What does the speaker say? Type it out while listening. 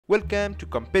Welcome to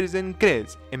Comparison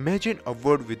Craze. Imagine a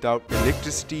world without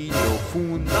electricity, no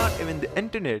phone, not even the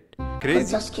internet. Crazy?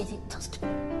 Just kidding. Just kidding.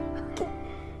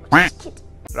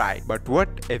 Right, but what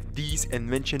if these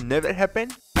inventions never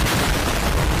happened?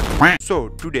 So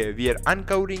today we are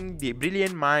uncovering the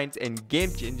brilliant minds and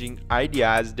game-changing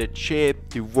ideas that shape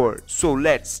the world. So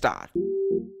let's start.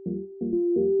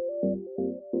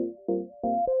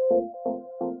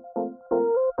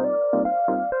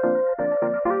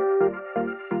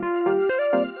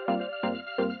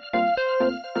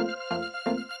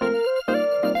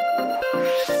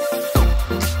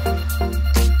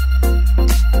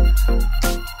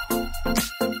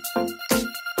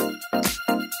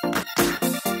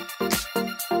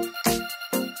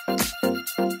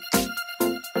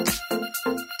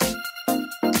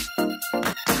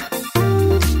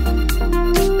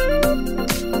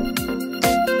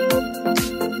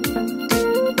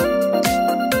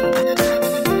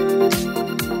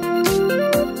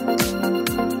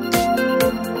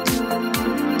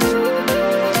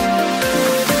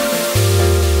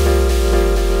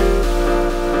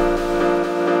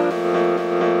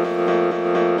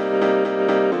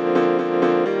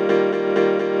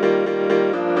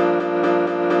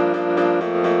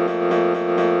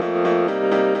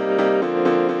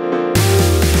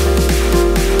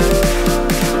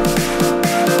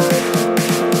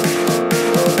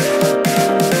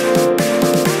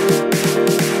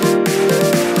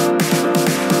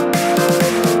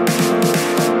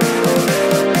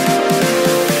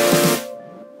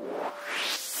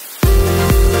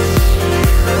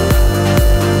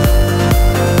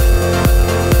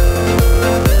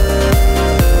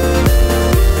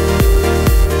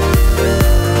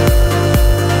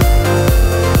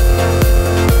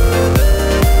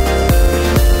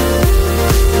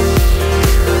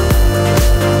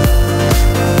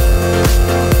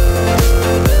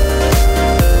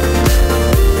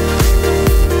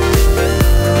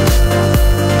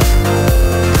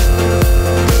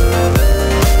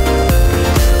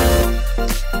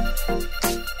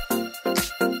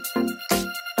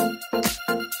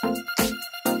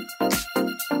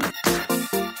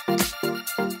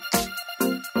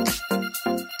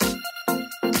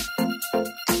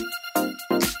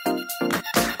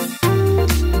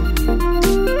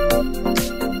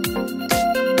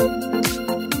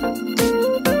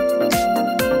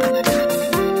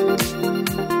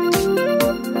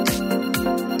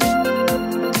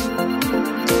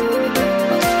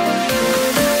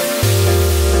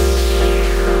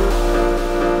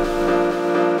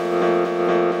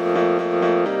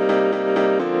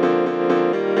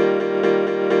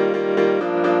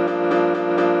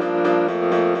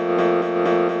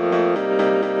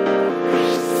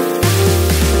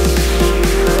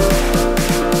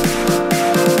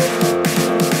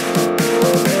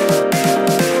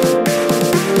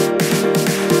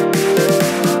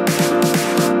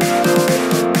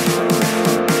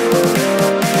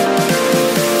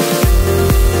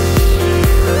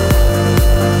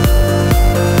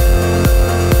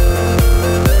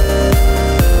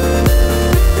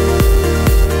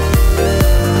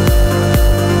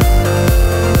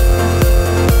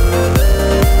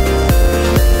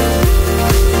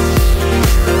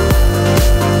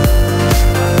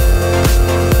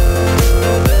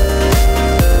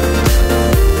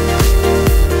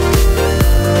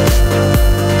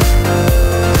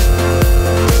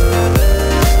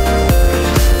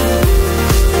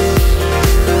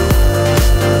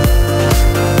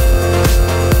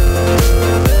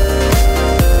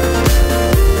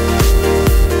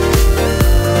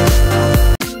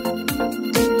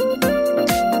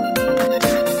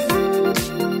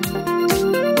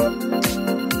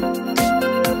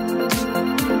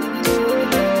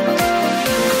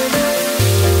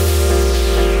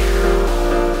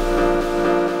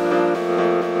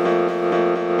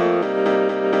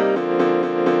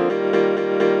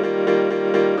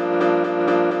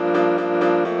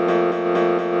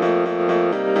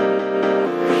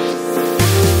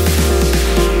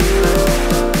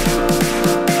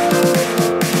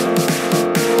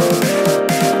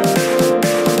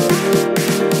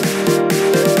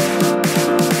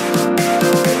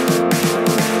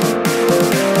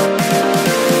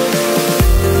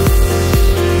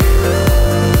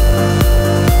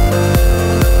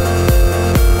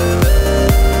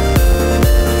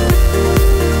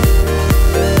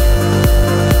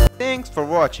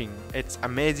 Watching. It's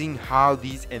amazing how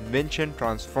these inventions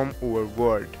transform our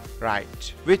world,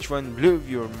 right? Which one blew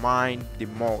your mind the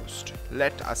most?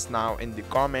 Let us know in the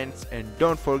comments, and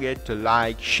don't forget to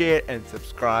like, share and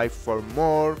subscribe for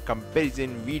more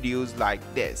comparison videos like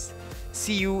this.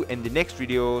 See you in the next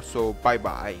video, so bye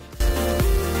bye.